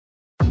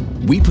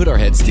We put our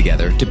heads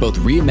together to both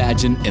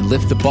reimagine and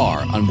lift the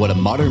bar on what a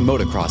modern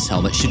motocross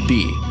helmet should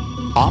be.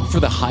 Opt for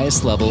the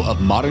highest level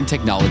of modern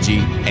technology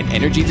and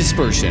energy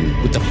dispersion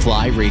with the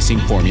Fly Racing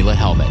Formula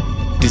helmet.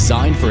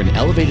 Designed for an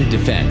elevated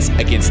defense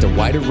against a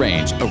wider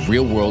range of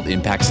real-world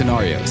impact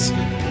scenarios.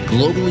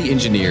 Globally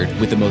engineered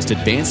with the most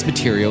advanced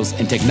materials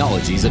and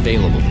technologies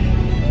available.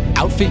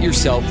 Outfit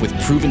yourself with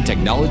proven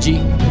technology,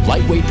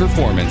 lightweight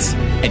performance,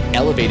 and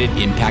elevated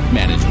impact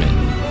management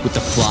with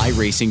the Fly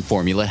Racing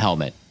Formula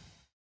helmet.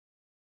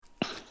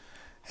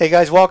 Hey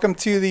guys, welcome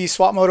to the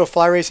Swap Moto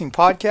Fly Racing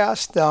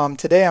podcast.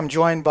 Today I'm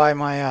joined by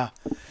my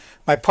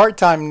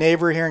part-time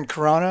neighbor here in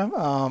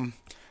Corona,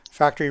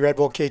 Factory Red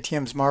Bull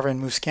KTM's Marvin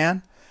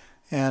Muscan.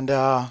 And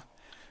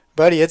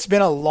buddy, it's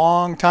been a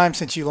long time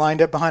since you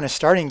lined up behind a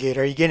starting gate.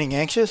 Are you getting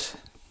anxious?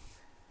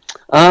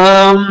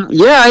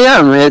 Yeah, I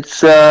am.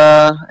 It's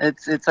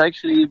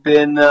actually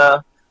been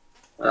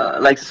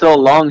like so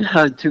long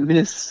to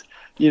miss,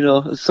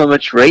 so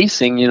much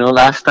racing.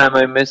 Last time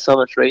I missed so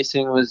much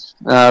racing was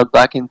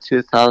back in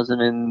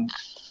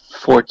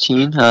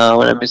 2014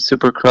 when I missed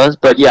Supercross.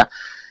 But yeah,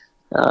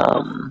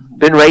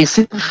 been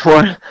racing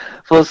for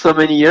so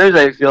many years,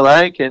 I feel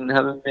like, and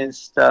haven't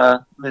missed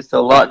a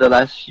lot the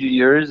last few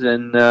years.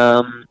 And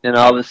all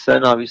of a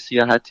sudden,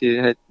 obviously, I had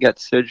to get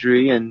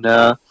surgery and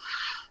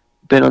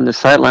been on the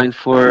sideline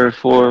for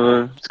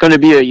it's going to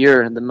be a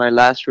year. And then my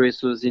last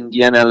race was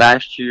Indiana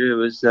last year. It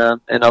was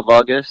end of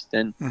August,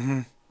 and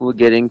we're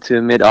getting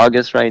to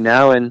mid-August right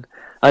now, and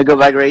I go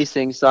back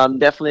racing. So I'm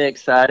definitely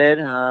excited.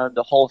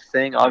 The whole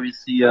thing,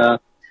 obviously,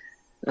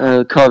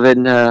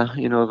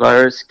 COVID,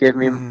 virus gave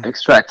me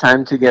extra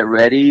time to get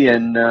ready,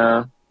 and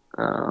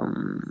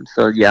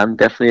so yeah, I'm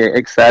definitely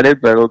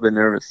excited, but a little bit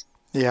nervous.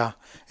 Yeah,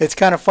 it's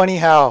kind of funny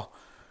how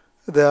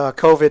the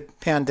COVID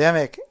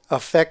pandemic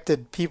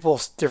affected people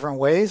different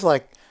ways.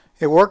 Like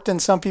it worked in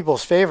some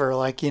people's favor.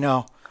 Like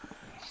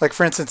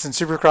for instance in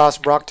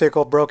Supercross, Brock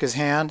Tickle broke his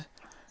hand,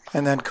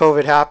 and then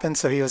COVID happened,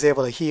 so he was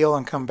able to heal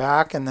and come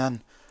back. And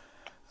then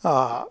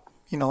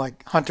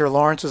like Hunter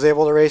Lawrence was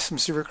able to race some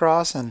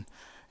Supercross. And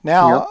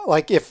now,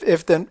 like if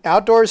the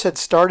outdoors had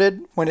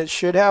started when it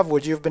should have,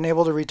 would you have been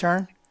able to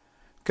return?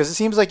 Because it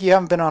seems like you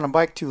haven't been on a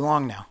bike too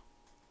long now.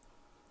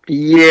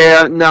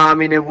 Yeah, no, I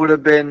mean it would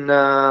have been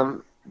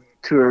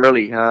too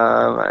early.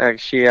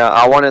 Actually,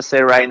 I want to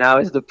say right now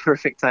is the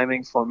perfect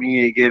timing for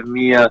me. It gave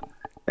me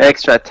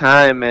extra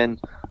time, and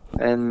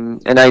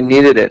I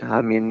needed it.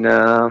 I mean,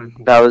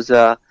 that was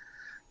a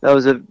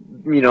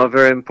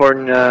very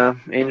important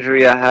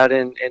injury I had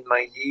in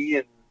my knee,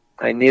 and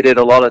I needed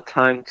a lot of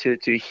time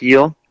to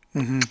heal.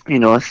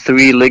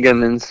 3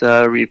 ligaments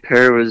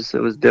repair was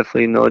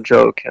definitely no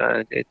joke.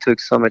 It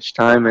took so much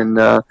time, and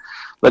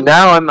but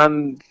now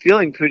I'm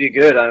feeling pretty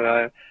good.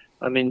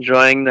 I'm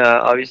enjoying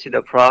obviously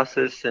the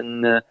process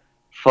and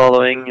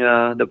following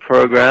the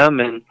program,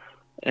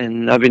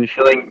 and I've been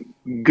feeling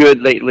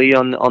good lately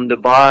on the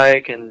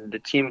bike. And the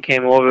team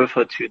came over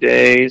for 2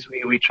 days.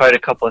 We tried a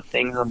couple of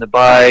things on the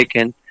bike,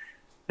 and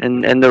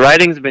the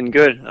riding's been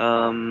good.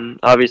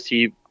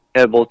 Obviously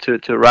able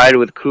to ride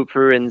with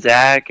Cooper and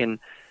Zach and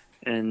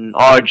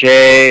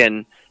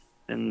RJ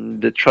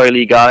and the Troy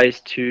Lee guys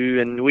too,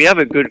 and we have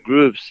a good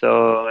group,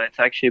 so it's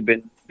actually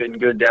been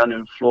good down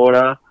in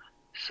Florida.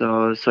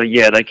 So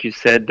yeah, like you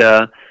said,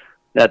 that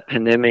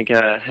pandemic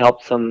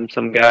helped some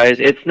guys.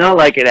 It's not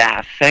like it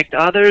affect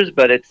others,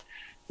 but it's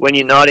when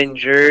you're not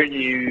injured,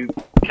 you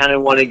kind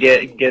of want to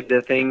get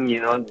the thing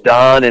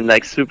done. And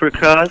like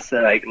Supercross,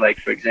 like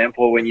for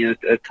example, when you're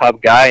a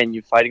top guy and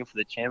you're fighting for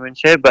the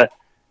championship, but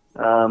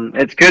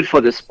it's good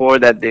for the sport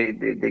that they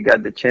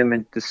got the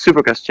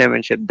Supercross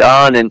championship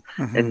done, and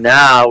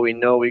now we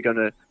know we're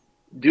gonna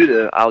do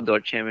the outdoor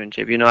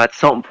championship. At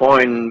some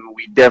point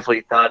we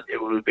definitely thought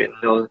it would have been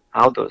no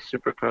outdoor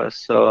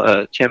Supercross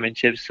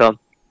championship. So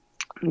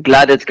I'm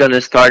glad it's gonna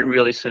start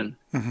really soon.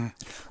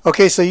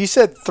 Okay, so you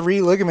said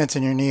 3 ligaments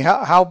in your knee.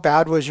 How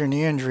bad was your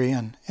knee injury,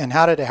 and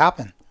how did it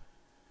happen?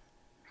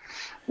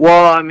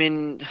 Well, I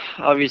mean,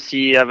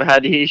 obviously I've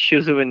had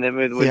issues with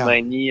my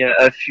knee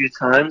a few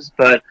times,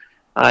 but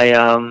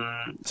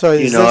So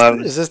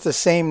is this the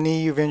same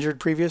knee you've injured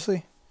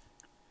previously?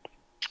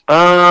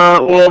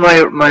 Well,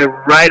 my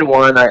right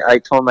one, I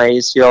tore my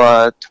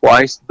ACL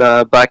twice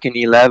back in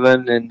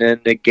 11, and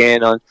then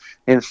again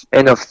in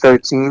end of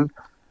 13,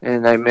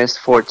 and I missed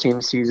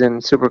 14 season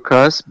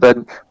Supercross,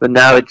 but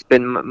now it's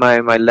been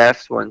my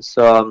left one.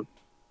 So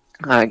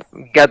I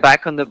got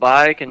back on the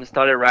bike and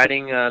started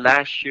riding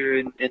last year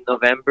in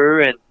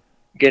November, and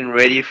getting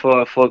ready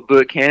for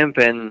boot camp,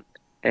 and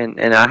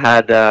I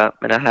had a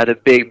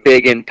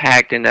big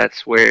impact, and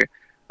that's where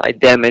I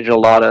damaged a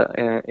lot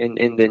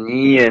in the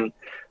knee, and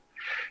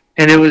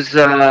it was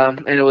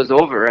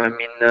over. I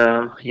mean,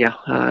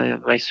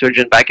 my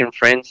surgeon back in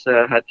France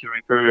had to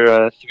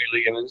repair 3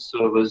 ligaments,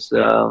 so it was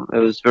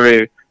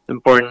very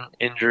important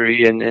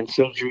injury and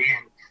surgery.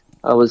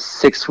 I was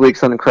 6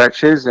 weeks on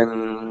crutches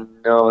and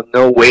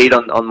no weight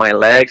on my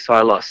legs, so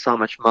I lost so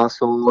much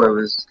muscle.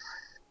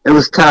 It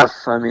was tough.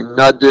 I mean,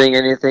 not doing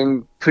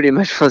anything pretty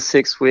much for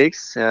 6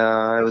 weeks.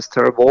 It was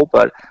terrible,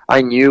 but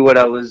I knew what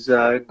I was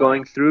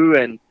going through,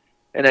 and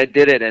I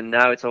did it, and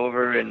now it's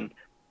over and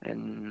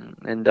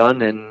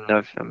done,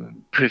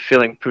 and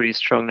feeling pretty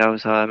strong now,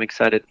 so I'm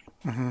excited.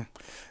 Hmm.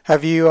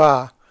 Have you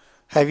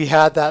have you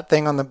had that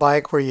thing on the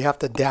bike where you have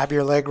to dab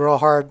your leg real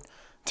hard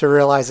to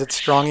realize it's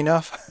strong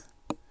enough?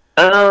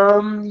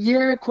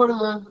 Yeah, quite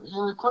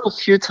a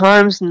few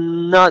times.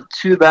 Not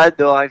too bad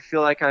though. I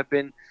feel like I've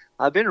been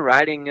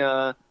riding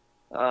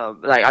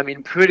like I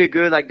mean pretty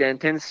good. Like the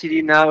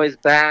intensity now is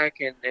back,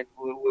 and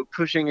we're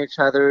pushing each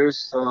other.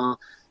 So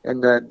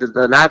and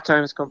the lap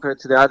times compared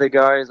to the other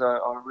guys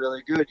are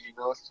really good. You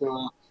know,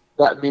 so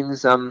that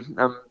means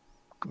I'm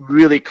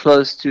really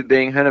close to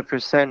being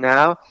 100%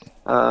 now,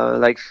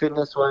 like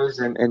fitness wise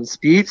and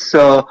speed.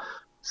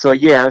 So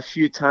yeah, a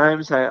few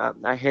times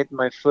I hit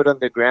my foot on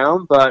the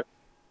ground, but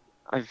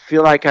I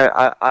feel like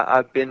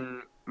I've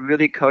been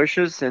really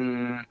cautious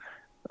and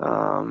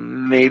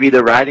maybe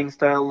the riding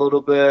style a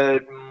little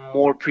bit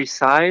more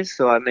precise.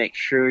 So I make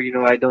sure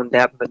I don't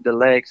dampen the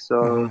legs. So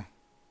Hmm.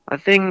 I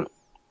think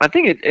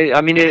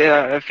I mean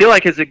I feel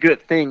like it's a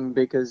good thing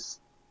because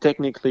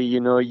technically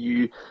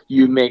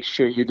you make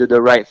sure you do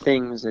the right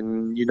things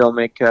and you don't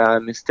make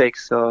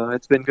mistakes. So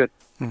it's been good.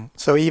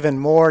 So even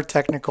more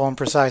technical and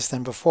precise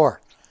than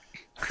before.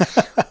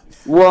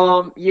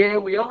 Well, yeah,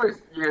 we always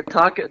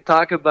talk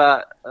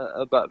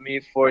about me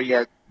for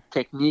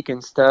technique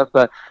and stuff,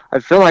 but I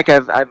feel like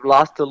I've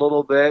lost a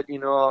little bit,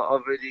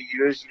 over the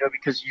years,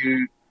 because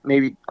you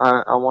maybe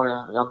I'm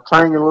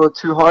trying a little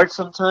too hard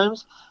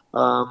sometimes.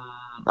 Um,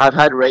 I've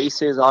had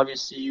races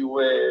obviously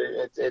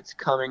where it's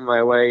coming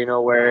my way,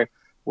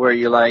 where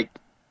you like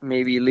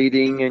maybe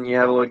leading and you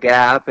have a little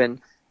gap and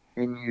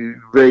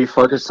you really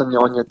focus on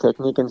your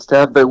technique and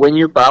stuff. But when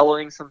you're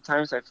battling,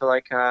 sometimes I feel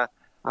like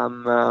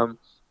I'm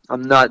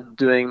I'm not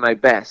doing my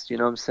best. You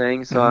know what I'm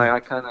saying? So Hmm. I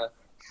kind of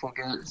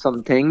forget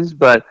some things,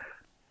 but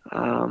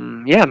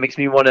yeah, it makes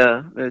me want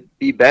to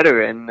be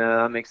better, and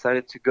I'm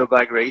excited to go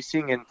back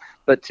racing. And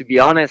but to be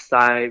honest,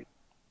 I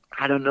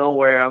don't know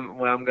where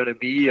I'm gonna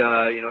be.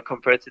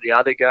 Compared to the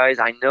other guys,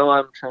 I know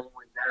I'm training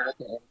with Nat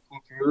and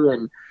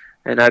Kuku,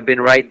 and I've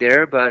been right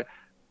there, but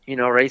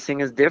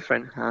racing is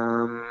different.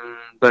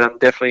 But I'm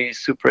definitely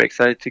super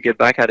excited to get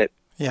back at it.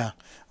 Yeah.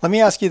 Let me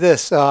ask you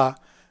this: a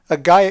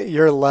guy at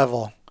your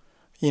level,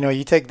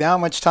 you take that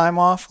much time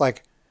off.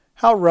 Like,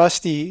 how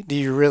rusty do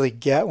you really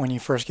get when you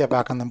first get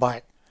back on the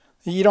bike?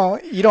 You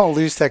don't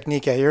lose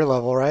technique at your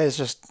level, right? It's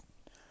just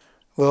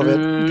a little bit.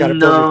 You got to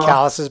build your No,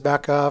 calluses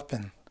back up,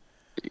 and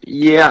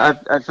yeah,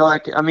 I feel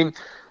like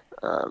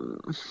um,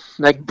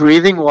 like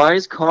breathing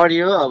wise,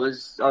 cardio,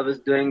 I was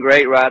doing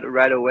great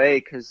right away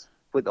because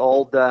with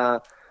all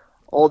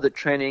the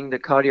training, the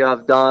cardio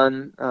I've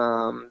done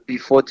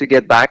before to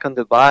get back on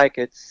the bike,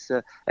 it's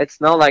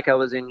not like I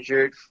was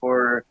injured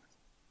for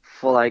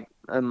like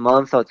a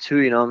month or two.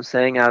 You know what I'm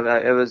saying?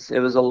 It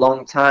was a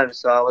long time,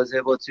 so I was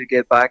able to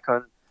get back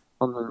on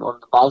the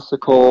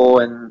bicycle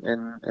and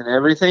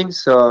everything.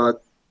 So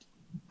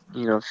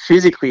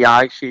physically,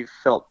 I actually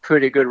felt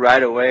pretty good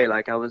right away.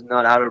 Like I was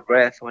not out of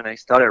breath when I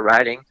started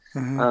riding.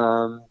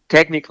 hmm.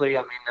 Technically,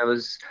 I mean,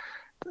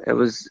 it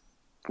was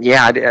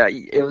yeah,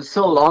 it was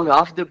so long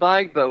off the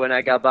bike, but when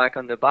I got back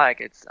on the bike,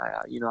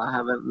 I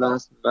haven't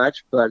lost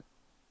much, but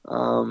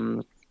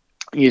um,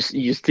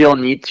 you still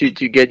need to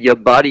get your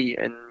body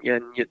and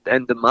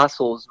the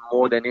muscles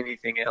more than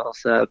anything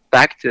else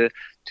back to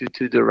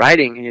the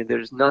riding.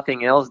 There's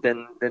nothing else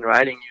than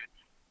riding.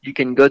 You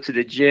can go to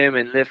the gym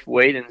and lift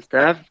weight and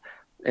stuff,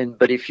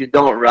 but if you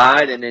don't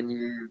ride and then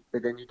you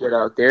get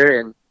out there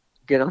and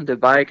get on the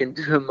bike and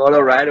do a moto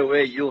right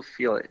away, you'll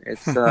feel it.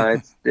 It's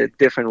a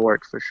different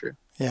work for sure.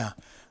 Yeah.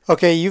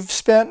 Okay, you've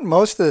spent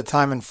most of the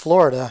time in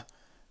Florida,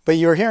 but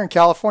you were here in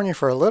California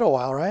for a little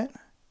while, right?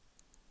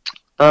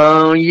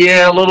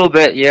 Yeah, a little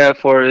bit. Yeah,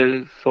 for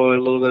a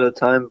little bit of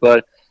time,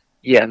 but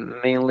yeah,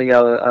 mainly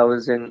I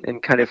was in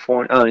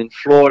California, in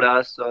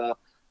Florida. So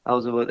I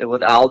was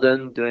with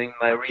Alden doing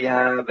my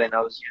rehab, and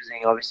I was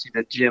using obviously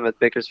the gym at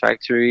Baker's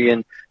Factory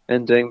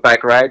and doing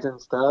bike rides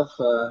and stuff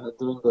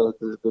during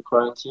the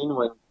quarantine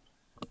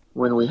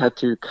when we had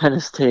to kind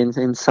of stay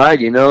inside.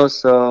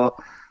 So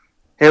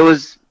it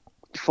was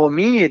for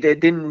me. It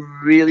didn't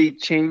really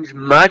change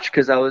much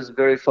because I was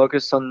very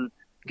focused on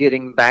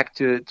getting back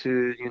to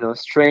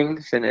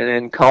strength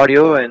and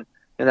cardio and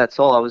that's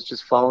all. I was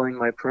just following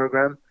my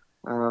program.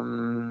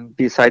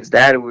 Besides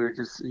that, we were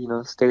just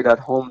stayed at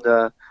home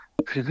the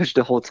pretty much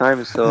the whole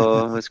time.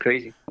 So it was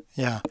crazy.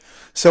 Yeah.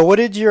 So what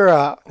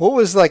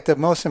was like the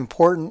most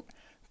important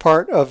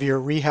part of your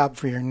rehab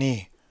for your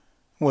knee?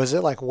 Was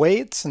it like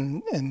weights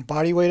and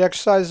body weight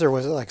exercise, or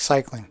was it like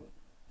cycling?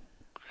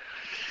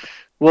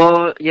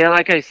 Well, yeah,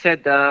 like I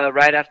said,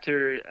 right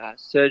after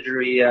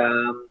surgery,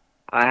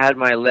 I had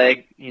my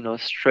leg,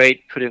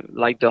 straight pretty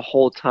like the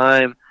whole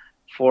time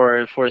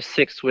for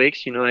 6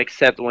 weeks,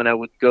 except when I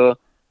would go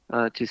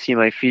to see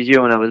my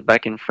physio when I was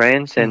back in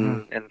France,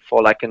 Hmm. and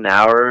for like an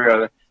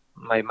hour,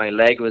 my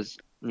leg was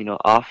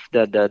off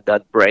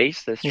that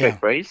brace, the Yeah. straight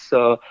brace.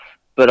 So,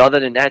 but other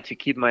than that, to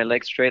keep my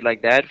legs straight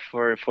like that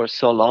for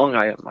so long,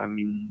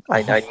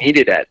 I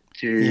needed that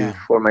to Yeah.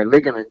 for my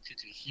ligament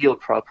to heal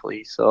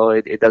properly, so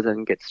it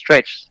doesn't get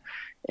stretched.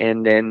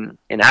 And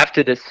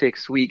after the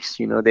 6 weeks,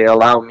 they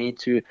allow me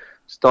to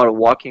start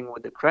walking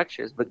with the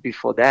crutches, but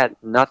before that,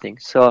 nothing.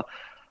 So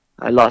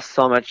I lost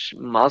so much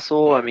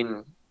muscle. I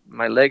mean,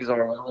 my legs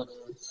are all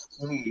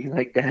skinny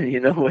like that,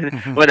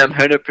 when I'm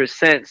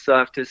 100%. So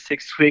after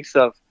 6 weeks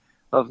of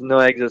no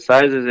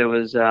exercises, it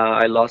was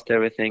I lost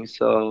everything.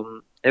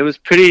 So it was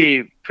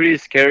pretty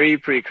scary,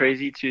 pretty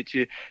crazy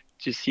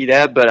to see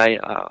that. But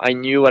I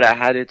knew what I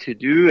had to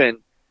do, and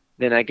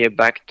then I get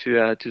back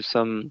to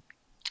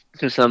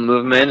some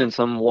movement and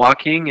some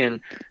walking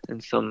and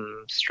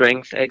some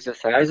strength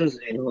exercises,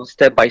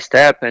 step by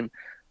step. And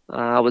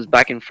I was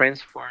back in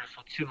France for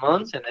 2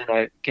 months, and then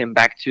I came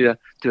back to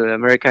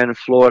America and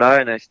Florida,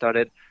 and I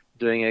started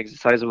doing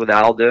exercise with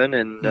Alden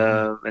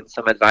and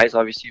some advice,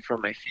 obviously,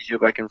 from my physio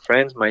back in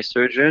France, my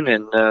surgeon,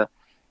 and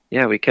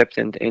yeah, we kept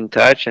in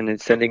touch and then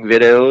sending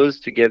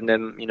videos to give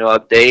them,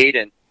 update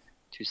and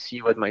to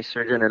see what my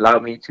surgeon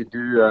allowed me to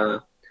do.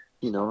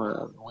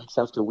 Weeks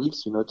after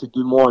weeks, to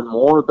do more and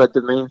more. But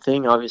the main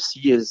thing,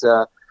 obviously, is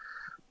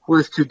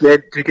was to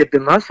get the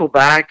muscle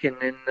back, and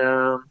then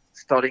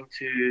starting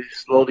to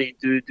slowly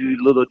do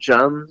little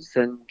jumps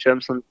on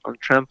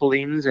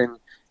trampolines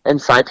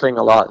and cycling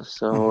a lot.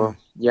 So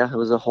yeah, it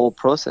was a whole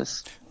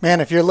process.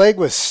 Man, if your leg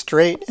was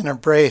straight in a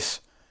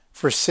brace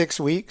for 6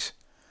 weeks,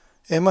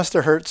 it must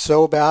have hurt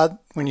so bad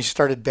when you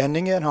started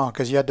bending it, huh?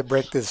 Because you had to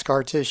break the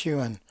scar tissue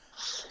and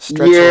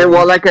stretch Yeah, it.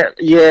 well, like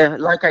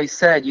I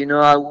said,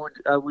 I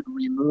would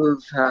remove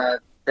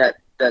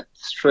that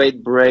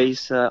straight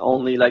brace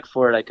only like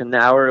for like an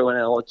hour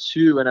or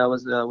two when I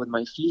was with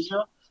my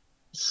physio.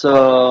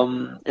 So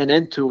and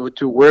then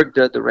to work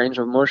the range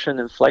of motion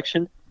and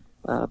flexion.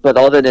 But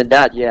other than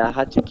that, yeah, I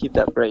had to keep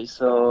that brace.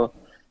 So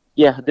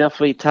yeah,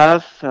 definitely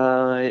tough.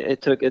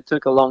 It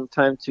took a long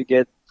time to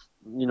get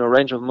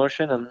range of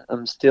motion.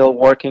 I'm still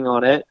working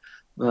on it,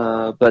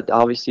 but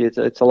obviously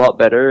it's a lot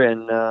better.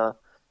 And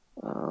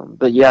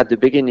but yeah, at the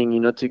beginning,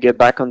 to get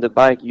back on the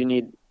bike, you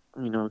need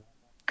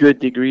good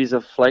degrees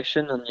of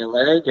flexion on your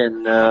leg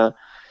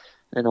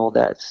and all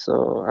that.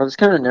 So I was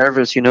kind of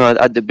nervous,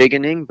 at the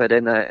beginning, but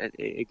then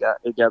it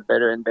got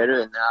better and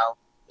better, and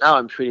now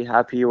I'm pretty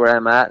happy where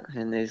I'm at,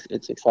 and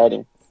it's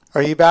exciting.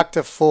 Are you back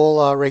to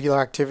full regular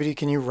activity?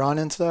 Can you run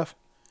and stuff?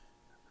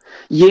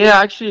 Yeah,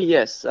 actually,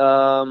 yes.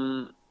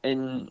 And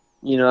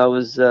I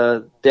was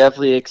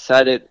definitely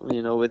excited,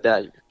 with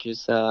that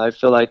because I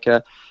feel like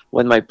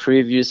when my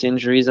previous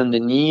injuries on the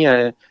knee,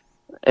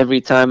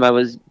 every time I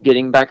was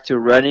getting back to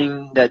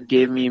running, that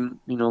gave me,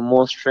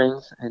 more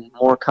strength and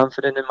more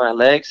confidence in my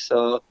legs.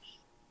 So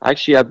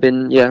actually, I've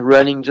been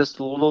running just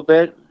a little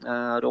bit.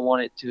 I don't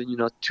want it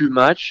to, too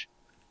much,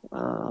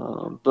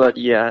 but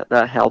yeah,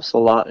 that helps a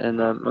lot,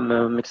 and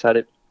I'm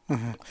excited.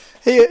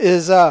 Hey,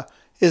 is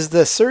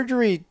the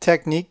surgery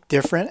technique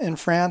different in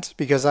France?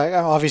 Because I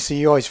obviously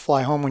you always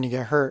fly home when you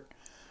get hurt,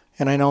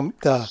 and I know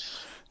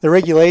the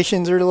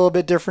regulations are a little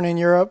bit different in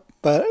Europe.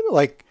 But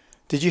like,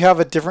 did you have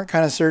a different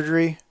kind of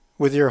surgery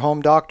with your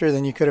home doctor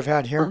than you could have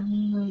had here?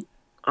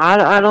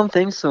 I don't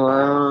think so.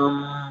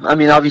 I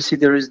mean, obviously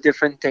there is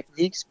different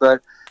techniques,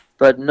 but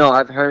no,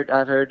 I've heard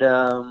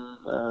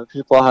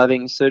people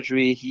having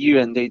surgery here,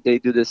 and they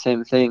do the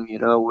same thing,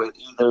 with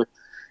either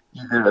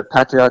a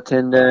patellar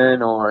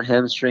tendon or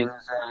hamstrings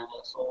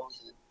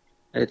muscles.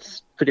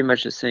 It's pretty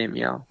much the same,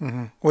 yeah.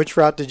 Which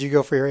route did you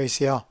go for your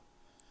ACL?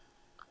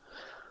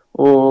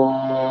 Oh,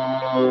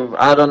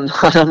 I don't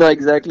I don't know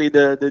exactly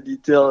the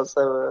details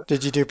of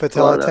Did you do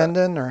patella but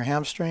tendon or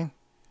hamstring?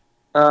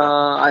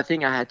 I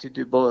think I had to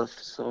do both.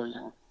 So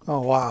yeah, Oh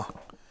wow,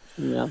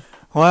 yeah.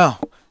 wow.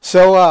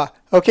 So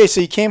okay,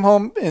 so you came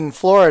home in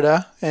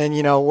Florida, and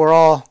we're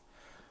all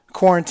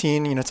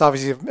quarantined. It's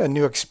obviously a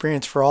new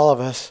experience for all of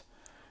us.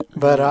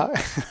 But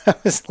I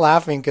was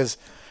laughing because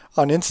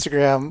on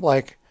Instagram,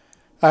 like,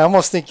 I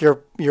almost think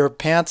your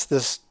pants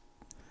this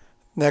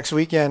next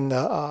weekend,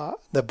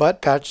 the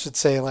butt patch should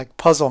say like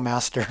Puzzle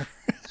Master.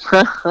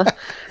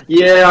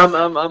 Yeah,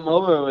 I'm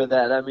over with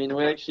that. I mean,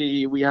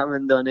 we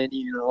haven't done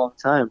any in a long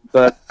time,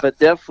 but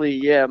definitely,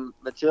 yeah.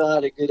 Matilda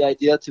had a good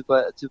idea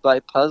to buy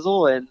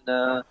puzzle, and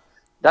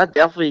that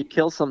definitely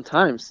kills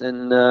sometimes,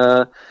 and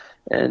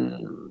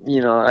and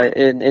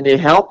it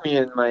helped me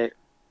in my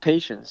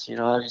patience.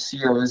 Obviously,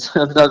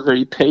 I'm not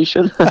very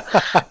patient,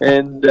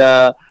 and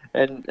yeah,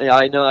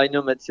 I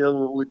know Matilda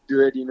would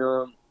do it.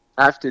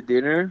 After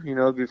dinner,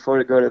 before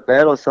to go to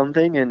bed or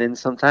something, and then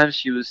sometimes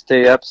she would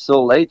stay up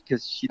so late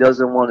because she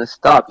doesn't want to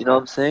stop. You know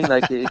what I'm saying?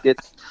 Like it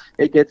gets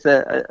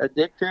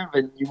addictive,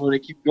 and you want to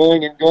keep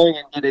going and going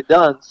and get it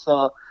done.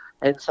 So,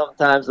 and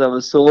sometimes I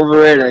was so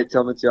over it, I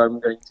tell Matilda I'm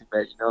going to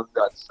bed. I'm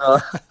done. So,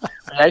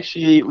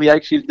 we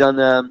actually done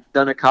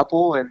a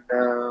couple, and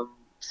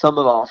some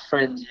of our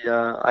friends.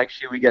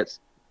 Actually, we get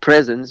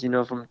presents.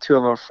 From two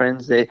of our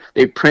friends. They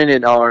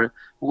printed our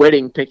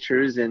wedding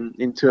pictures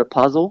into a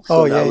puzzle.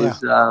 Oh So yeah,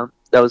 yeah.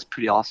 that was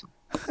pretty awesome.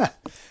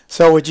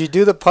 So would you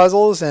do the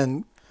puzzles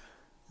and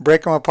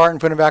break them apart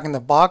and put them back in the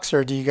box,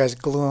 or do you guys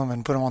glue them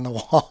and put them on the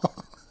wall?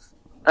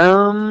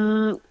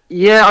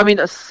 Yeah, I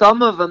mean,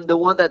 some of them, the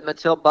one that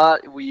Mathilde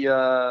bought, we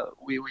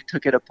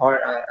took it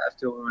apart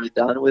after we were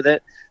done with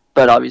it.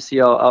 But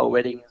obviously, our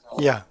wedding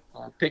Yeah,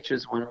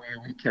 pictures when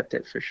we kept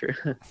it for sure.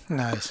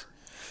 nice.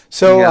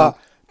 So Yeah.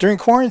 during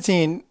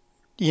quarantine,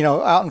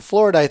 out in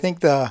Florida, I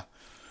think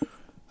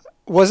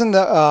wasn't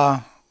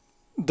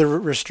the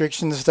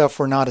restrictions and stuff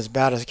were not as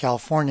bad as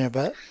California,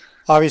 but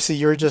obviously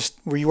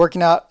were you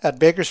working out at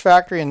Baker's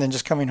factory and then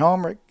just coming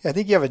home? Or, I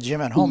think you have a gym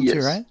at home too,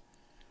 Yes. right?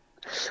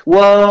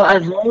 Well,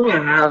 at home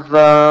I have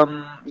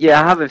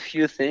I have a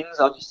few things.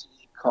 Obviously,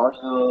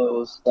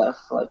 cardio stuff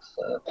like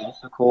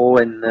bicycle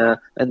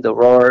and the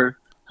rower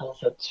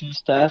concept 2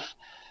 stuff.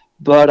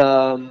 But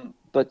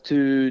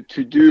to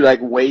do like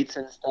weights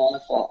and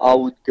stuff, I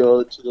would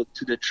go to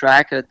the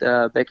track at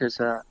Baker's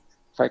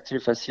factory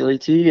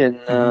facility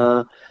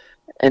Hmm.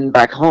 and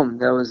back home.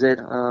 That was it.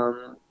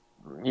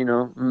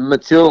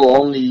 Mathilde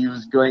only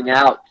was going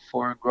out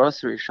for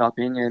grocery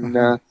shopping,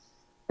 Hmm.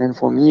 and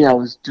for me, I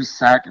was just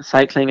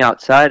cycling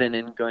outside and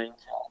then going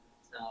to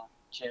the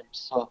gym.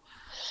 So,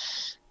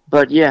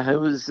 but yeah, it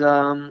was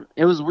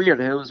weird.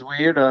 It was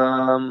weird.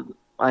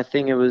 I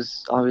think it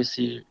was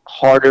obviously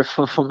harder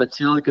for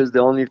Mathilde because the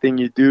only thing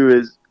you do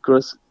is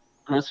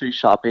grocery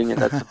shopping,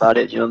 and that's about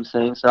it. You know what I'm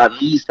saying? So at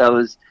least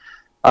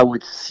I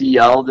would see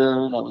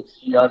Alden, I would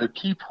see other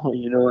people,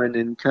 and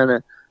then kind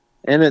of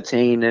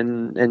entertain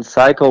and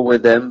cycle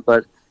with them.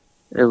 But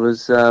it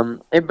was,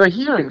 but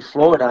here in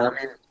Florida, I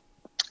mean,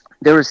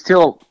 there was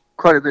still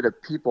quite a bit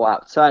of people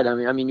outside.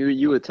 I mean,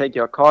 you would take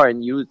your car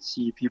and you would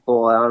see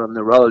people out on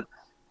the road.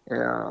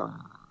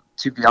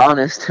 To be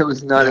honest, it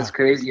was not Yeah, as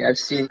crazy. I've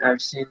seen,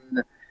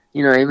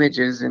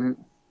 images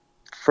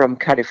from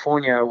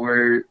California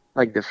where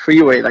like the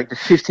freeway, like the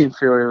 15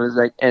 freeway was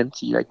like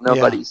empty, like yeah,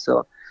 nobody.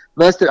 So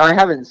I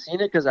haven't seen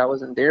it because I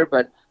wasn't there,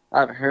 but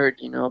I've heard,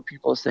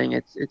 people saying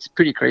it's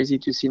pretty crazy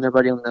to see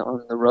nobody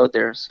on the road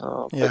there.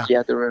 So, yeah. but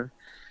yeah, the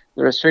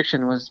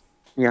restriction was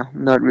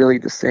not really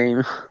the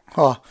same.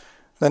 Oh,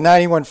 the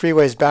 91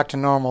 freeway is back to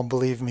normal,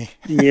 believe me.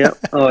 Yeah.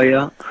 Oh,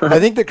 yeah. I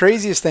think the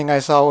craziest thing I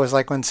saw was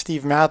like when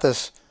Steve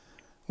Mathis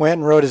went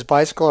and rode his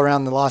bicycle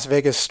around the Las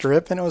Vegas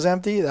Strip and it was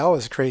empty. That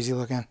was crazy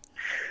looking.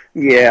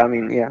 Yeah. I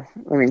mean, yeah.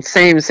 I mean,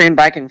 same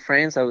back in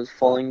France. I was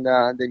following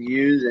the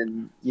news,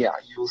 and yeah,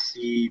 you'll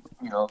see,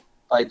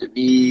 by the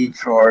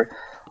beach or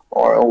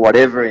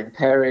whatever in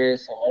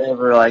Paris or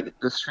whatever, like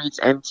the streets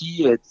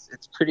empty.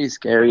 It's pretty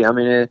scary. I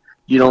mean,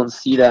 you don't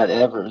see that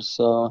ever.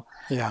 So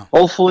Yeah,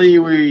 hopefully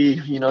we,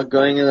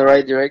 going in the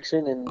right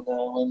direction, and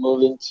we're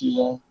moving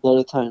to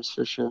better times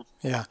for sure.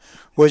 yeah.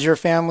 Was your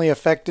family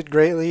affected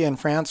greatly in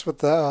France with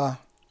the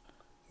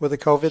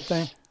COVID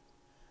thing?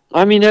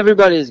 I mean,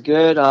 everybody's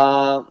good.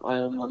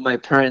 My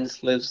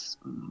parents lives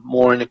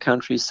more in the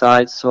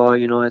countryside, so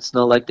it's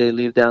not like they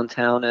live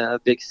downtown, a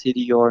big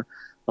city or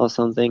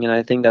something. And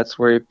I think that's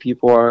where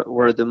people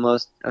were the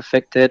most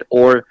affected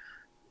or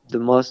the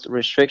most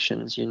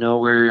restrictions.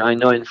 Where I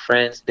know in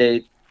France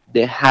they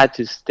had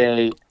to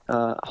stay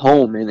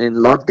home and in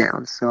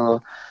lockdown.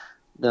 So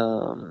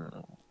um,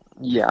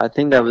 yeah, I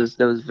think that was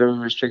very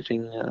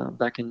restricting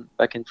back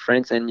in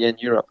France and in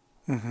Europe.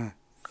 Hmm.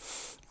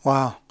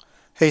 Wow.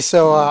 Hey,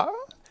 so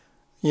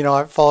Yeah.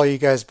 I follow you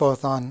guys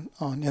both on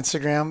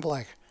Instagram.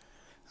 Like,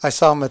 I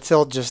saw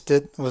Mathilde just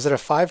did. Was it a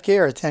 5K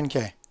or a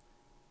 10K?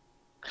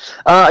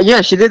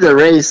 Yeah, she did a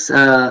race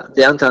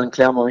downtown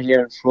Claremont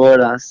here in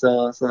Florida,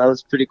 so that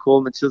was pretty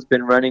cool. Mathilde's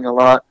been running a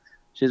lot.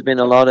 She's been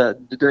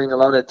doing a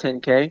lot of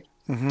 10K,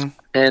 Hmm.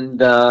 and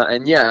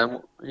yeah,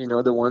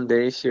 the one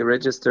day she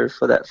registered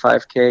for that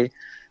 5K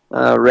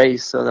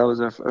race, so that was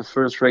her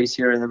first race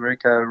here in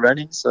America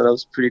running. So that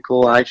was pretty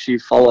cool. I actually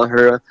follow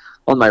her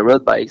on my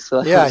road bike,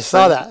 so that Yeah, I was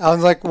saw fun. that. I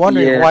was like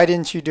wondering Yeah. why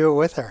didn't you do it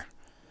with her?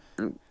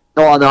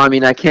 No, no, I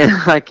mean I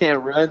can't I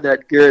can't run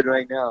that good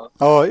right now.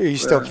 Oh, you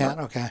still Uh, can't.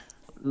 Okay.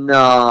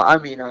 No, I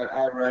mean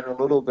I ran a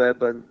little bit,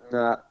 but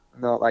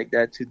not like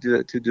that to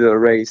do a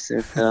race.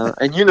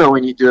 And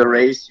when you do a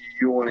race,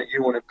 you want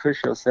to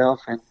push yourself.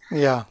 And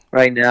Yeah.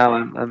 right now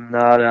I'm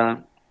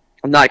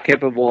not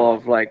capable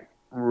of like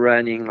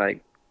running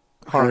like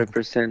Hard.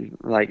 100%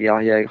 like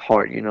yeah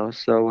hard.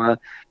 So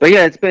but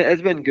yeah, it's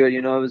been good.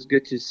 It was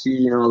good to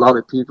see a lot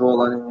of people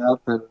lining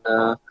up, and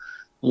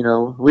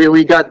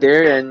we got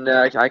there, and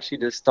actually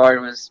the start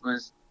was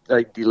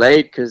like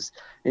delayed because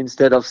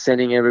instead of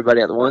sending everybody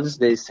at once,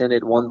 they sent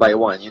it one by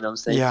one. You know what I'm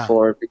saying? Yeah.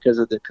 For because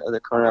of the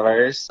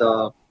coronavirus.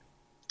 So,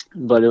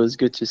 but it was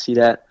good to see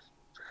that.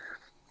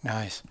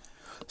 Nice.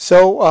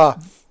 So,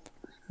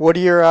 what are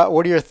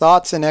your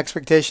thoughts and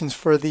expectations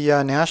for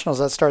the nationals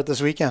that start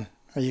this weekend?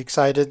 Are you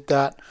excited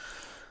that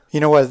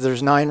what?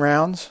 There's 9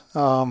 rounds.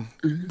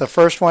 The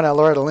first one at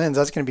Loretta Lynn's.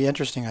 That's going to be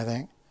interesting. I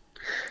think.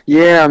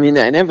 Yeah, I mean,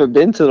 I never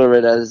been to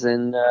Loretta's,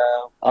 and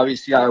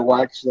obviously I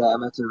watch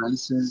amateur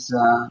races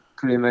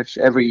pretty much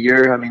every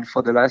year. I mean,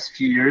 for the last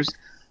few years,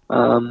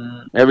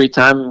 every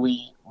time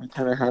we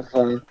kind of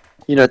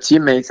have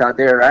teammates out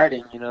there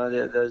riding.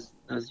 There's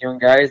those young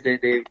guys.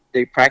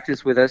 They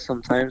practice with us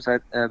sometimes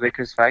at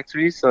Baker's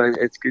Factory, so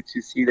it's good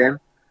to see them.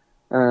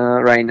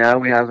 Right now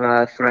we have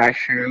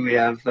Thrasher, we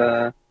have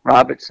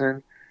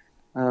Robertson,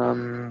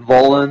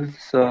 Volan.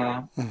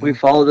 So we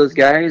follow those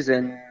guys,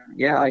 and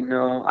yeah, I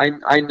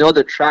know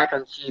the track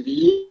on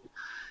TV.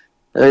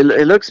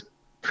 It looks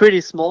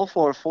pretty small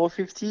for a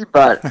 450,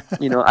 but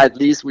at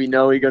least we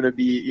know we're gonna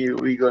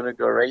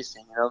go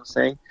racing. You know what I'm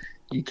saying?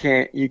 You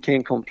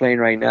can't complain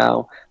right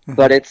now,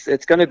 but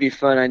it's gonna be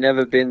fun. I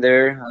never been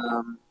there.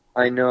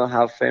 I know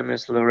how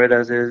famous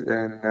Loretta's is,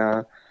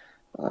 and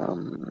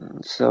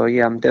so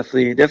yeah, I'm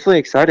definitely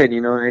excited.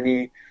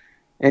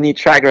 Any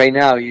track right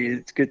now,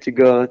 it's good to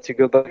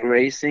go back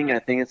racing. I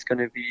think it's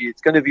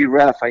gonna be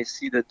rough. I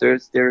see that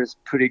there's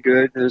pretty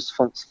good. There's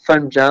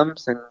fun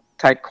jumps and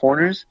tight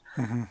corners.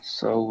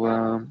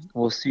 So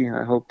we'll see.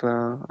 I hope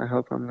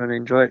I'm gonna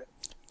enjoy it.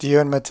 Do you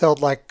and Mathilde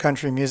like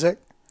country music?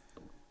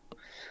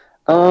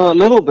 A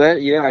little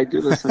bit, yeah. I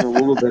do listen a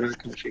little bit of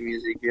country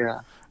music,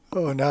 yeah.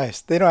 Oh, nice.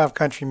 They don't have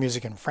country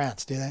music in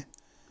France, do they?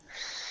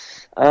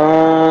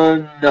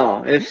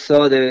 No. If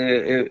so,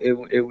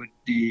 it would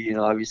be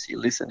obviously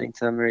listening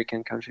to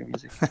American country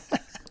music.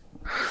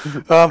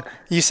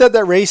 You said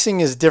that racing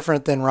is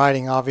different than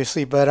riding,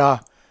 obviously, but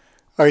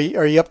are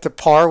you up to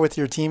par with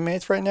your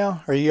teammates right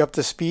now? Are you up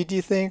to speed, do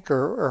you think,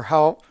 or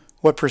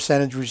what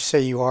percentage would you say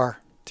you are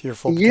to your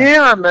full potential?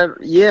 Yeah, man.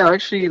 Yeah,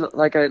 actually,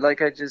 like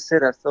I just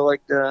said, I feel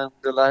like the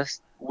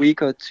last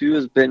week or two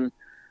has been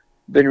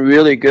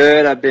really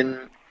good. I've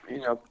been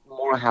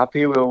more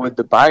happy with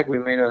the bike. We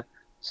made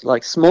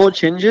small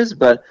changes,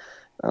 but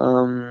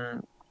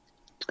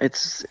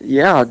it's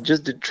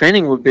just the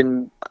training. We've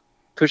been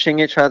pushing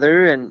each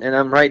other, and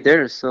I'm right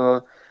there.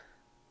 So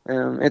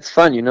it's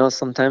fun,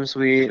 Sometimes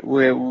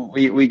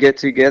we get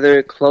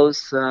together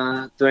close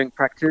during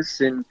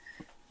practice, and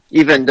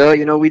even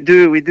though we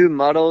do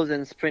models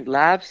and sprint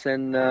laps,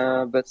 and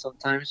but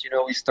sometimes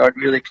we start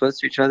really close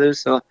to each other.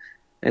 So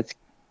it's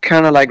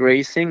kind of like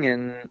racing,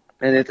 and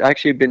it's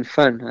actually been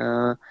fun.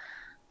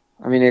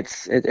 I mean,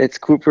 it's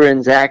Cooper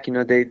and Zach.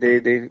 They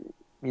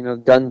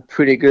done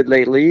pretty good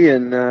lately,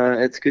 and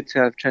it's good to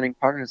have training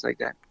partners like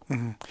that.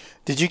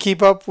 Did you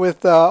keep up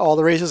with all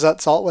the races at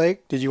Salt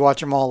Lake? Did you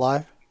watch them all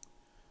live?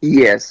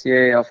 Yes,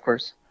 yeah, of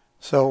course.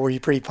 So were you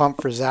pretty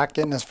pumped for Zach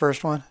getting his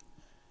first one?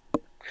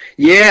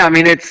 Yeah, I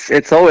mean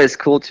it's always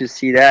cool to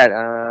see that.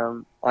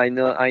 I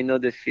know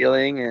the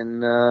feeling,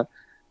 and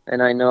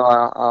I know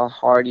how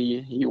hard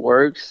he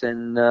works,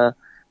 and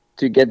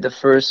to get the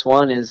first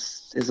one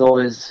is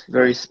always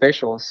very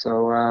special.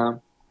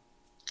 So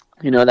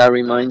that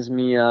reminds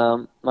me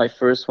my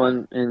first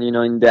one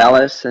in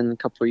Dallas and a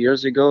couple of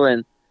years ago,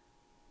 and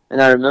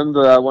I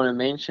remember I want to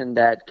mention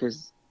that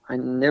because I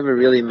never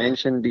really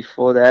mentioned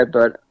before that,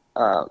 but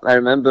I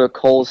remember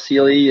Cole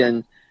Seeley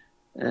and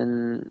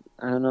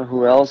I don't know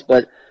who else,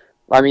 but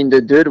I mean the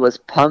dude was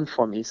pumped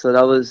for me, so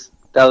that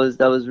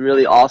was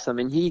really awesome.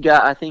 And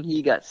I think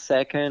he got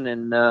second,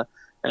 and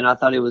I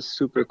thought it was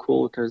super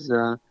cool because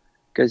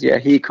yeah,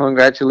 he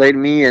congratulated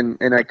me, and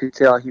I could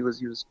tell he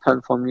was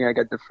pumped for me. I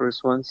got the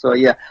first one, so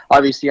yeah,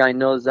 obviously I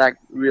know Zach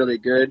really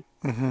good,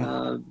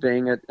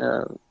 being a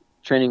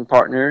training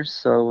partner,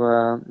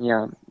 so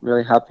yeah,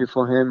 really happy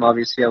for him.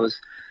 Obviously I was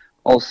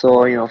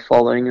also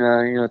following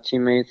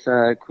teammates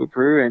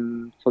Cooper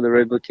and for the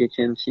Red Bull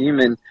KTM team,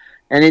 and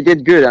it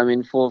did good. I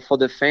mean, for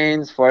the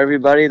fans, for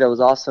everybody, that was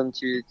awesome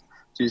to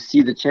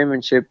see the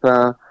championship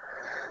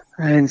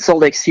in Salt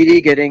Lake City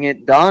getting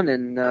it done,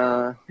 and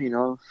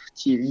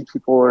TV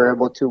people were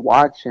able to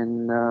watch,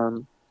 and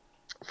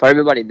for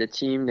everybody, the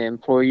team, the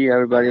employee,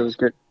 everybody, was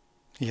good.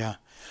 Yeah,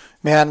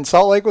 man,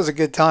 Salt Lake was a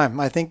good time.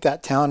 I think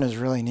that town is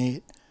really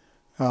neat.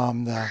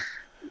 The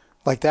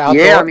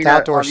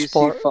outdoor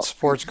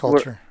sports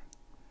culture.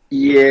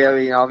 Yeah, I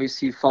mean,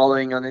 obviously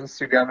following on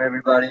Instagram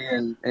everybody,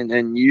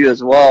 and you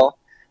as well,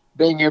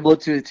 being able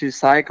to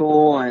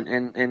cycle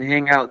and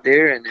hang out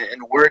there and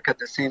work at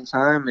the same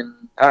time. And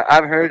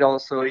I've heard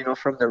also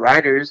from the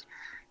riders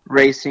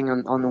racing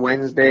on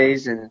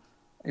Wednesdays and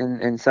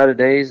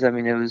Saturdays. I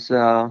mean, it was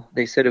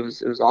they said it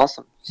was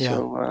awesome. Yeah.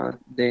 So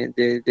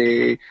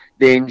they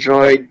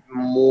enjoyed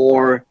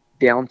more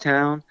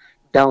downtime,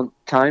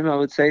 I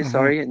would say.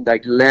 Sorry, and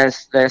like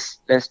less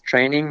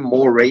training,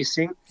 more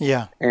racing.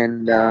 Yeah.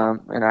 And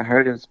I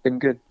heard it's been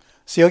good.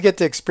 So you'll get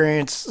to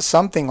experience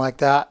something like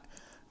that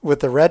with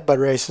the Redbud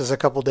races a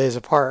couple days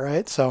apart,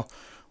 right? So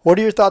what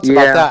are your thoughts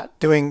about that?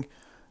 Doing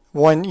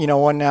one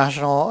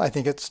national, I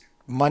think it's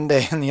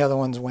Monday, and the other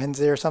one's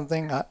Wednesday or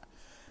something.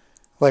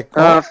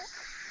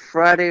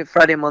 Friday,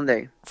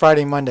 Monday.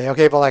 Friday, Monday.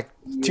 Okay, but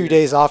 2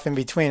 days off in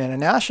between. And a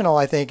national,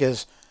 I think,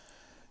 is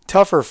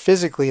tougher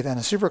physically than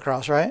a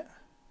Supercross, right?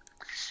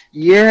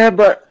 Yeah,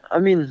 but I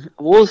mean,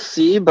 we'll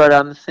see. But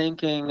I'm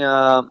thinking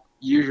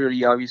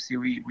usually, obviously,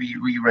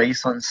 we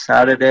race on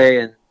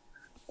Saturday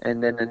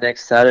and then the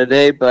next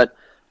Saturday. But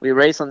we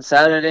race on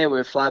Saturday,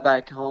 we fly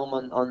back home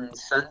on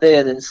Sunday,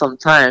 and then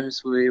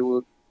sometimes we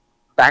will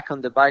back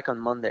on the bike on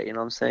Monday. You know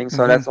what I'm saying?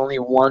 So that's only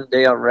 1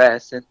 day of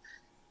rest,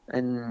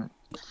 and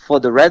for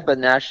the Redbud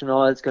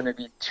National, it's going to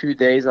be 2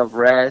 days of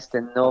rest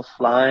and no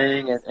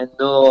flying and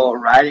no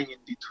riding in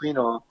between,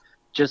 or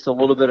just a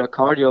little bit of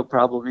cardio,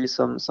 probably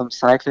some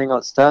cycling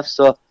or stuff.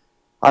 So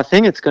I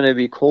think it's going to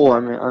be cool.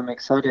 I'm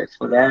excited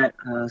for that,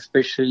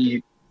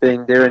 especially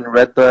being there in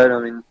Redbud. I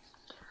mean,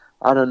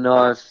 I don't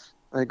know if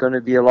there's going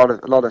to be a lot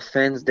of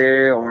fans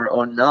there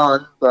or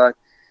none, but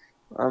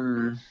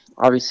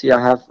obviously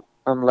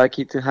I'm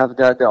lucky to have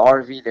the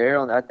RV there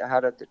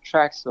out at the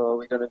track, so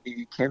we're gonna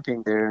be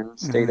camping there and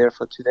stay there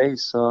for 2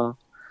 days. So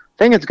I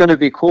think it's gonna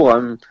be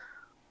cool.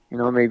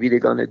 Maybe they're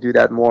gonna do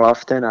that more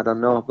often. I don't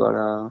know, but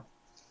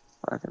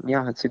I think,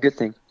 yeah, it's a good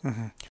thing.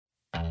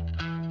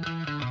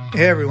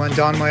 Hey everyone,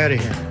 Don Maeda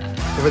here.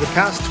 Over the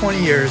past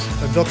 20 years,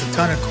 I've built a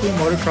ton of cool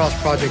motocross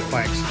project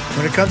bikes.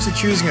 When it comes to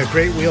choosing a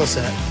great wheel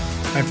set,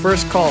 my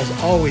first call is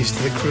always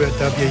to the crew at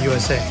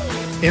WUSA.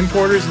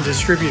 Importers and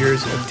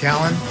distributors of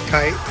Talon,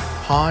 Kite,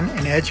 Hahn,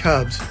 and Edge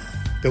hubs,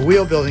 the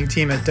wheel building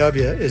team at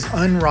W is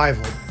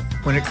unrivaled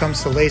when it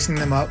comes to lacing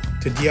them up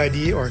to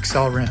DID or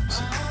Excel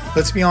rims.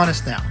 Let's be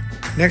honest now.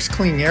 Next to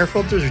cleaning air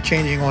filters or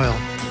changing oil,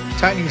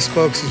 tightening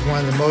spokes is one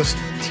of the most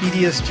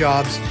tedious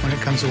jobs when it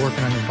comes to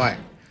working on your bike.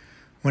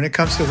 When it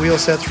comes to wheel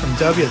sets from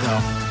W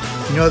though,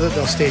 you know that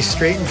they'll stay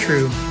straight and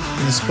true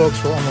and the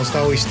spokes will almost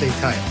always stay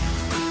tight.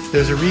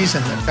 There's a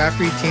reason that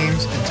factory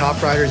teams and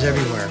top riders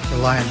everywhere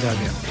rely on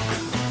W.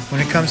 When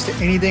it comes to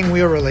anything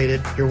wheel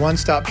related, your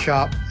one-stop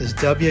shop is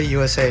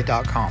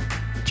WUSA.com.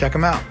 Check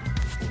them out.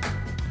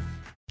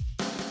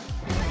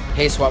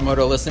 Hey Swap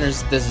Moto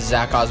listeners, this is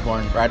Zach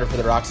Osborne, rider for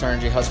the Rockstar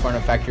Energy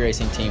Husqvarna Factory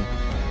Racing Team.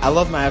 I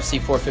love my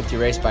FC450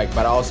 race bike,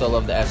 but I also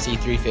love the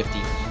FC350.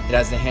 It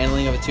has the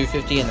handling of a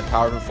 250 and the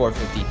power of a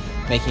 450,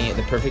 making it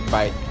the perfect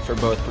bike for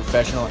both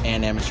professional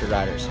and amateur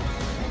riders.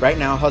 Right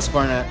now,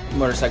 Husqvarna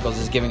Motorcycles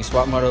is giving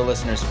Swap Moto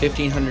listeners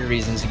 1,500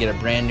 reasons to get a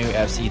brand new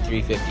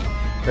FC350.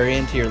 Hurry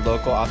into your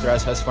local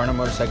authorized Husqvarna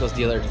Motorcycles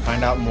dealer to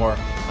find out more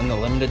on the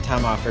limited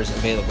time offers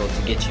available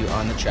to get you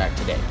on the track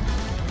today.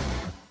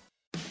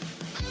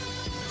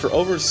 For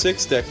over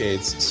 6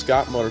 decades,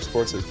 Scott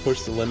Motorsports has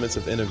pushed the limits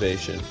of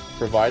innovation,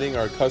 providing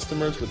our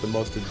customers with the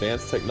most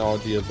advanced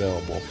technology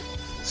available.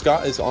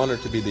 Scott is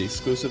honored to be the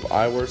exclusive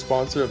eyewear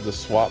sponsor of the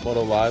Swap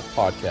Moto Live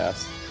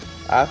podcast.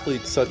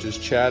 Athletes such as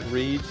Chad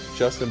Reed,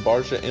 Justin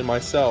Barcia, and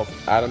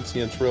myself, Adam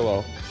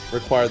Ciantrillo,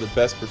 require the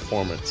best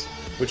performance,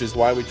 which is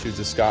why we choose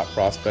the Scott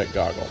Prospect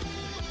Goggle.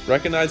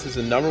 Recognized as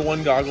the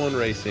 #1 goggle in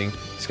racing,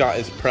 Scott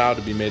is proud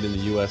to be made in the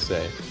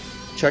USA.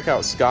 Check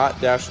out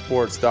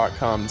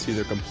scott-sports.com to see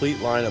their complete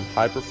line of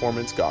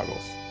high-performance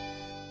goggles.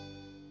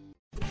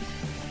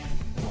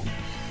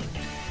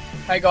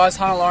 Hey guys,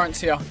 Hunter Lawrence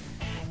here.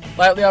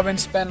 Lately I've been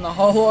spending a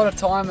whole lot of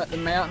time at the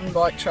mountain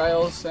bike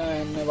trails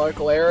in the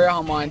local area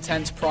on my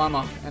Intense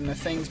Primer, and the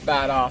thing's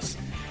badass.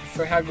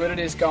 For how good it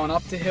is going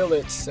up the hill,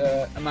 it's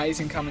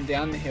amazing coming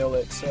down the hill.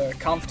 It's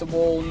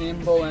comfortable,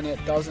 nimble, and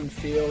it doesn't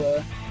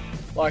feel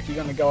like you're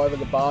going to go over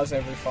the bars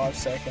every 5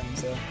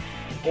 seconds.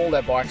 All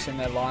their bikes in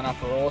their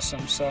lineup are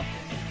awesome. So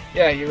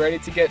yeah, you're ready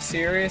to get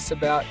serious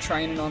about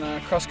training on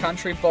a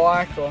cross-country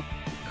bike or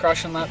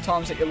crushing lap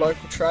times at your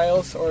local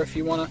trails, or if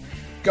you want to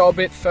go a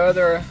bit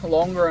further,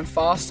 longer and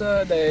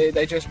faster,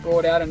 they just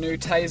brought out a new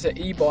Taser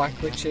e-bike,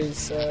 which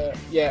is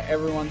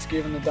everyone's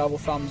giving the double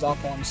thumbs up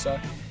on. So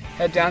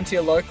head down to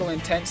your local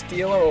Intense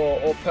dealer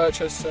or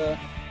purchase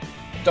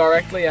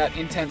directly at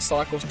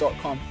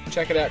intensecycles.com.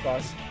 Check it out,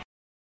 guys.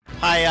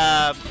 Hi,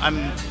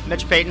 I'm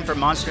Mitch Payton from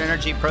Monster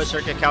Energy Pro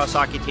Circuit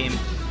Kawasaki team,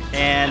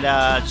 and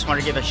just want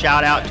to give a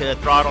shout out to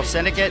Throttle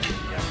Syndicate.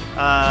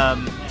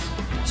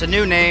 It's a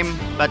new name,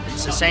 but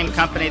it's the same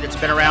company that's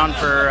been around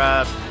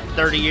for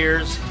 30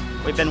 years.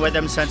 We've been with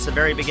them since the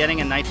very beginning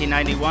in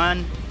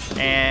 1991,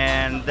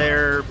 and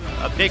they're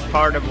a big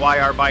part of why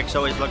our bikes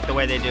always look the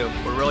way they do.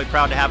 We're really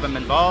proud to have them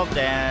involved,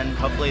 and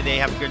hopefully they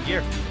have a good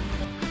year.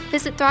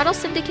 Visit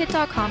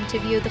throttlesyndicate.com to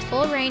view the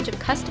full range of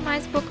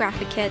customizable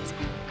graphic kits,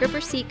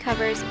 gripper seat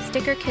covers,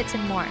 sticker kits,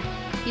 and more.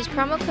 Use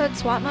promo code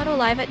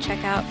SWAPMOTOLIVE at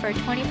checkout for a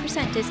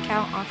 20%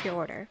 discount off your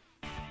order.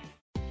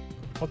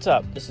 What's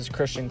up? This is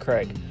Christian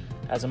Craig.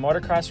 As a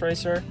motocross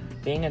racer,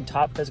 being in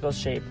top physical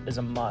shape is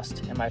a must,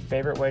 and my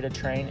favorite way to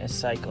train is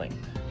cycling.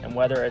 And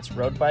whether it's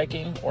road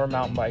biking or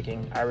mountain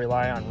biking, I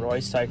rely on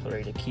Roy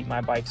Cyclery to keep my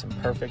bikes in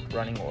perfect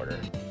running order.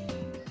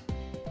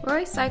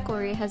 Roy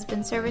Cyclery has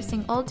been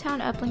servicing Old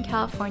Town Upland,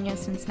 California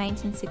since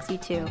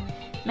 1962.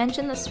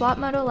 Mention the Swap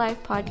Moto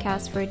Live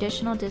podcast for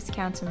additional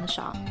discounts in the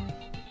shop.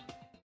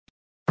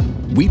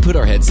 We put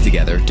our heads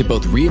together to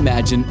both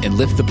reimagine and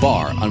lift the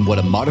bar on what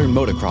a modern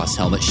motocross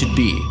helmet should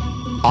be.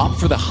 Opt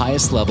for the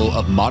highest level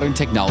of modern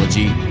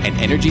technology and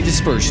energy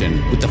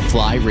dispersion with the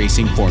Fly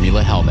Racing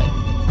Formula helmet.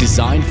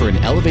 Designed for an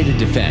elevated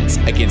defense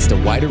against a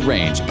wider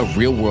range of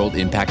real-world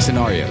impact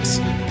scenarios.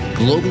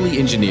 Globally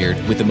engineered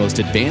with the most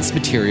advanced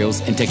materials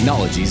and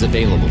technologies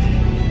available.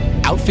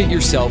 Outfit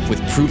yourself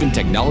with proven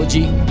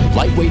technology,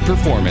 lightweight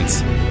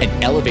performance,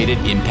 and elevated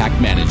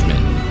impact management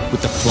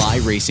with the Fly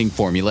Racing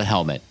Formula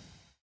helmet.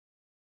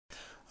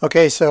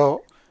 Okay,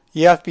 so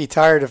you have to be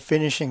tired of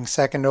finishing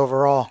second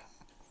overall.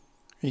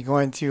 Are you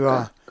going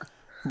to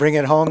bring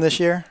it home this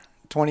year,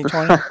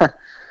 2020?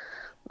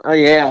 Oh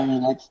yeah, I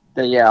mean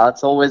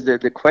that's always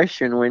the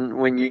question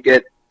when you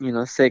get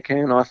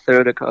second or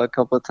third a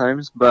couple of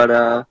times.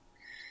 But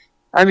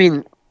I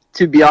mean,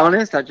 to be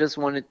honest, I just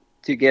wanted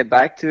to get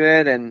back to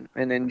it and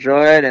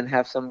enjoy it and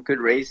have some good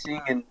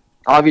racing and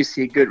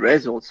obviously good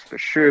results for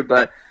sure.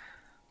 But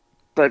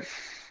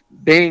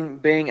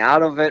being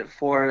out of it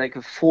for like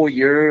a full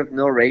year of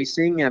no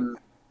racing, and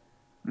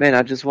man,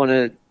 I just want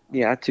to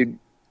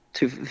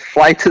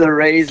fly to the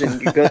race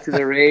and go to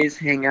the race,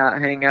 hang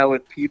out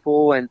with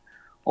people, and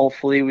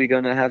hopefully we're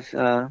gonna have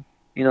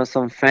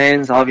some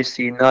fans.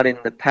 Obviously not in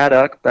the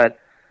paddock, but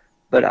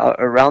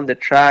around the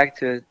track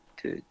to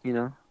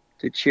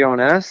cheer on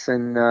us.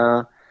 And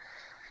I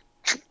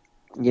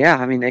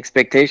mean,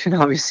 expectation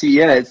obviously,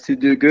 it's to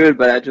do good,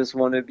 but I just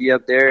want to be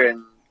up there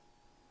and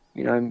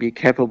and be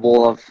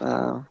capable of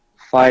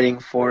fighting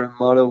for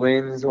moto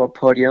wins or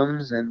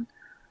podiums.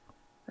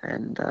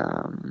 And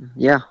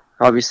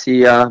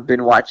obviously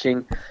been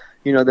watching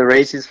the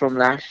races from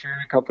last year,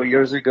 a couple of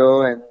years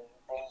ago, and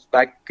brings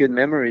back good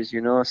memories,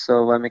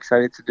 so I'm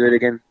excited to do it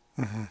again.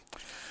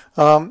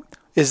 Mm-hmm.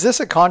 Is this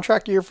a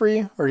contract year for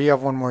you, or do you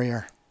have one more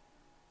year?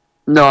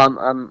 No,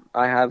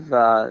 I have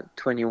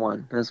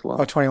 21 as well.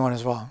 Oh, 21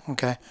 as well.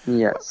 Okay.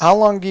 Yes. How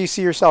long do you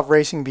see yourself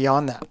racing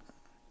beyond that?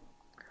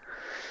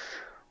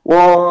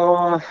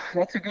 Well,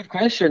 that's a good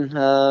question.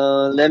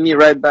 Let me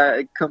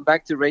come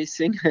back to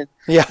racing in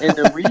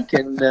a week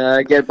and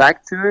get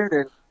back to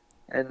it,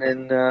 and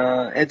then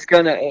it's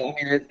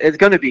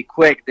gonna be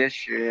quick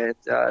this year.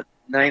 It's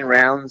 9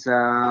 rounds.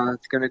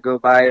 It's gonna go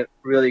by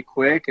really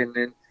quick, and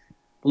then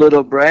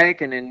little break,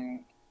 and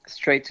then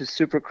straight to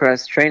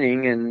Supercross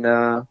training.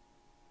 And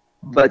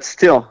but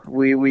still,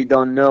 we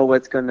don't know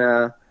what's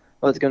gonna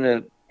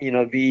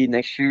be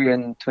next year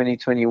in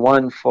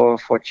 2021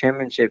 for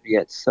championship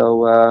yet.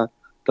 So,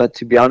 but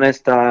to be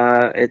honest,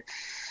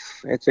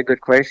 it's a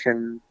good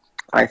question.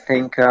 I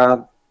think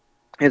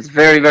it's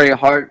very, very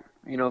hard,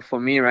 for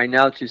me right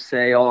now to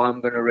say, oh,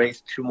 I'm gonna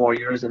race 2 more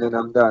years and then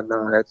I'm done.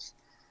 No,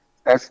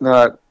 that's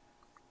not,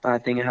 I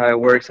think, how it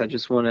works. I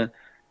just want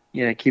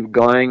to keep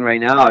going right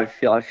now. I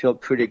feel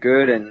pretty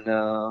good, and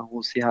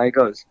we'll see how it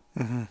goes.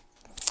 Mm-hmm.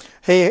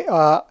 Hey,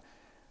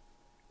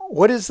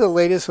 what is the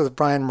latest with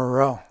Brian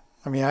Moreau?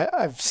 I mean,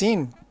 I've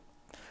seen,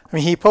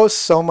 he posts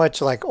so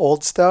much like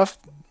old stuff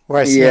where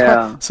I see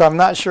him, so I'm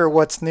not sure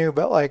what's new,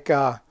 but like,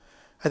 I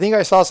think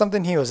I saw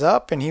something, he was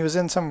up and he was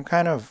in some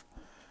kind of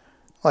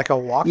like a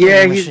walking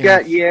machine.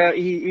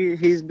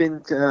 He's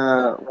been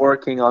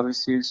working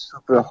obviously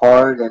super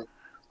hard, and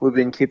we've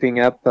been keeping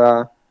up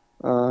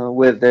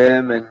with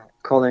him and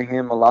calling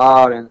him a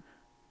lot, and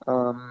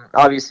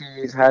obviously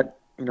he's had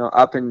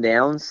up and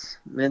downs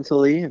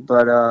mentally,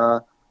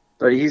 but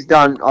he's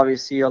done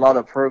obviously a lot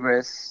of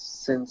progress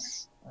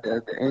since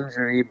the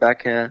injury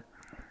back in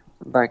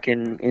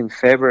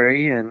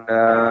February,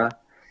 and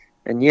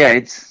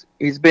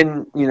he's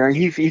been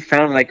he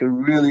found like a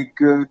really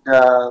good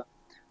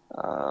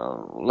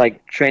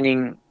like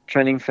training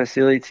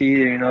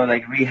facility,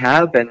 like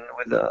rehab, and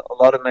with a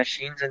lot of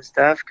machines and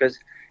stuff, because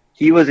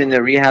he was in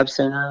the rehab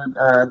center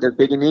at the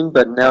beginning,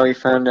 but now he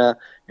found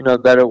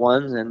better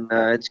ones, and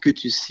it's good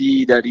to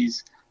see that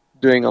he's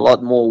doing a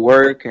lot more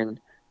work and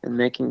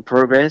making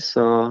progress.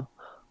 So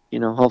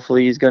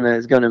hopefully he's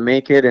gonna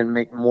make it and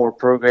make more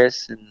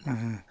progress,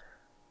 and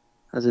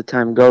as the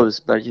time goes.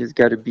 But he's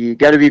got to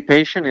be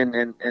patient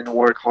and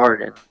work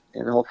hard,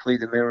 and hopefully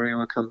the memory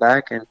will come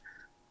back. And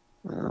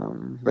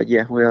but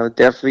yeah, we're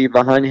definitely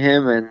behind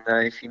him, and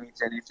if he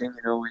needs anything,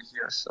 we're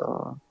here.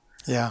 So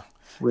yeah,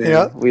 we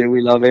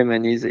love him,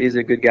 and he's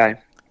a good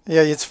guy.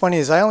 Yeah, it's funny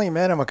is I only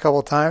met him a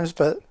couple times,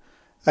 but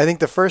I think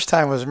the first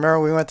time was, remember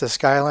we went to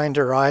Skyline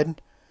to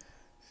ride,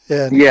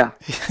 and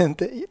and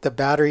the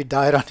battery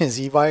died on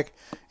his e-bike,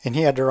 and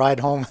he had to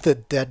ride home with a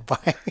dead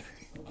bike.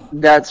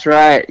 That's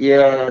right.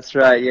 Yeah, that's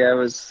right. Yeah, it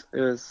was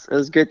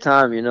a good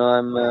time.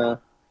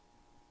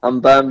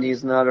 I'm bummed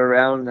he's not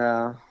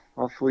around.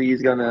 Hopefully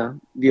he's gonna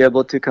be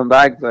able to come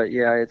back. But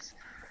yeah, it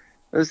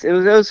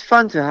was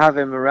fun to have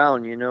him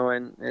around,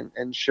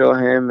 and show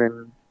him,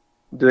 and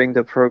doing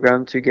the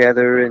program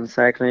together and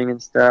cycling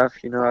and stuff.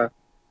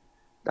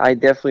 I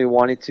definitely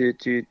wanted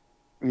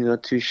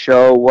to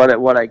show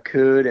what I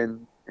could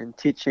and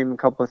teach him a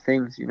couple of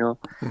things.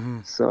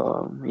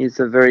 So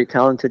he's a very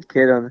talented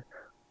kid on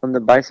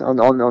the bike, on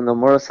the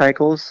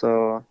motorcycle.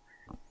 So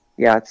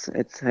yeah,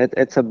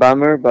 it's a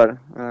bummer, but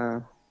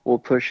we'll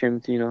push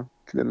him to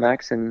the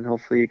max, and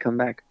hopefully he come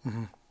back.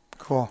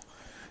 Cool.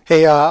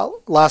 Hey,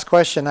 last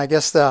question. I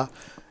guess the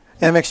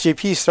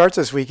MXGP starts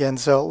this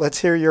weekend, so let's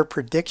hear your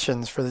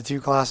predictions for the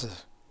 2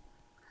 classes.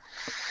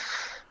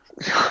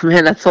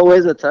 Man, that's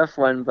always a tough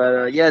one,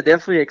 but yeah,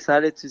 definitely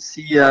excited to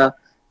see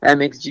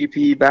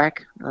MXGP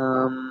back.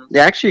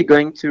 They're actually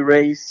going to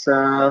race.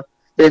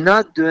 They're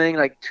not doing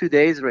like 2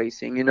 days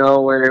racing,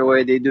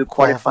 where they do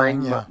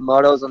qualifying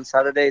motos on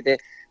Saturday.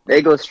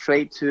 They go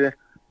straight to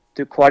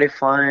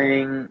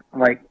qualifying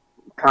like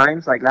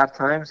times, like lap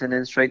times, and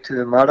then straight to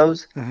the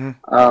motos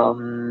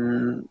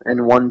Mm-hmm.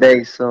 in one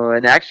day. So,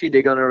 and actually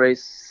they're gonna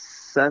race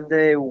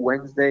Sunday,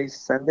 Wednesday,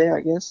 Sunday,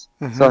 I guess.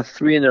 Mhm. So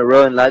 3 in a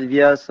row in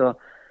Latvia. So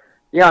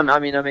yeah,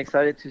 I'm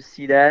excited to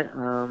see that.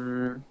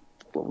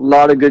 A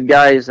lot of good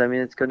guys. I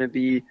mean, it's gonna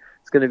be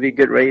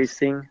good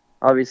racing.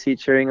 Obviously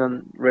cheering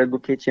on Red Bull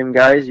KTM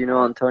guys,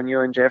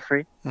 Antonio and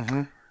Jeffrey.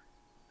 Mm-hmm.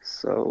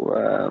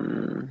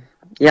 So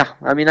yeah,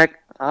 I mean,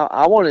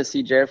 I want to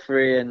see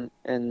Jeffrey and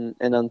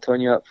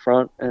Antonio up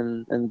front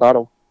and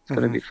battle. It's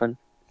gonna Mhm. be fun.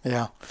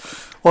 Yeah.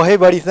 Well, hey,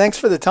 buddy, thanks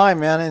for the time,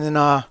 man,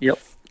 and Yep.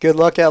 good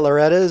luck at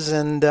Loretta's.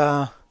 And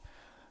are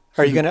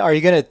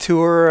you gonna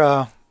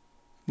tour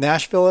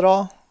Nashville at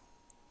all,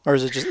 or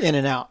is it just in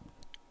and out?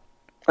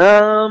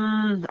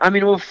 I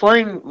mean,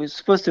 we're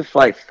supposed to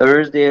fly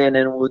Thursday, and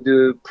then we'll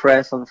do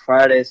press on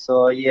Friday.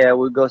 So yeah,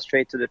 we'll go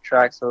straight to the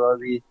track. So I'll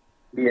be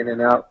in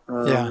and out.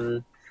 Yeah.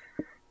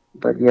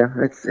 But yeah,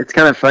 it's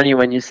kind of funny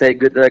when you say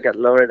good luck at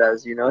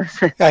Loretta's,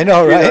 I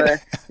know, right?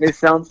 It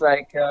sounds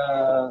like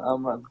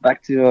I'm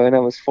back to when I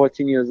was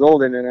 14 years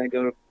old, and then I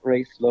go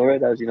race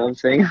Loretta's, you know what I'm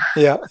saying?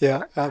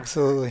 Yeah,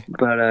 absolutely.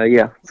 But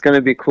yeah, it's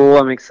gonna be cool.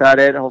 I'm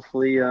excited.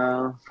 Hopefully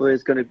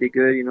it's gonna be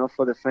good,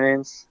 for the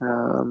fans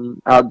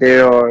out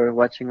there or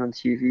watching on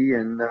TV,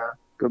 and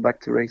go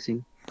back to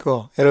racing.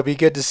 Cool. It'll be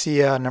good to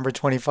see number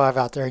 25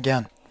 out there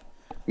again.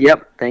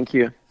 Yep. Thank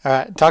you. All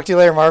right. Talk to you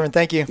later, Marvin.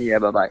 Thank you. Yeah.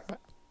 Bye.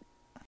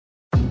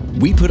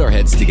 We put our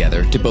heads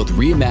together to both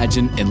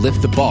reimagine and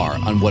lift the bar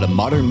on what a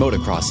modern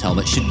motocross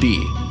helmet should be.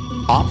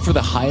 Opt for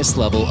the highest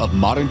level of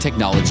modern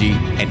technology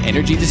and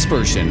energy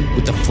dispersion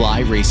with the Fly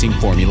Racing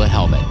Formula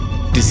helmet.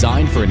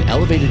 Designed for an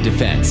elevated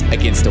defense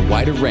against a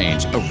wider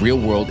range of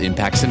real-world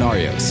impact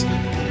scenarios.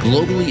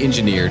 Globally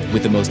engineered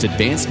with the most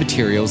advanced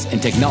materials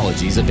and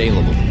technologies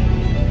available.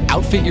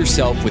 Outfit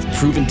yourself with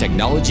proven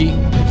technology,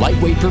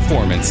 lightweight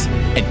performance,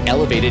 and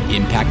elevated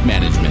impact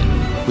management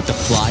with the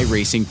Fly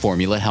Racing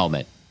Formula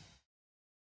helmet.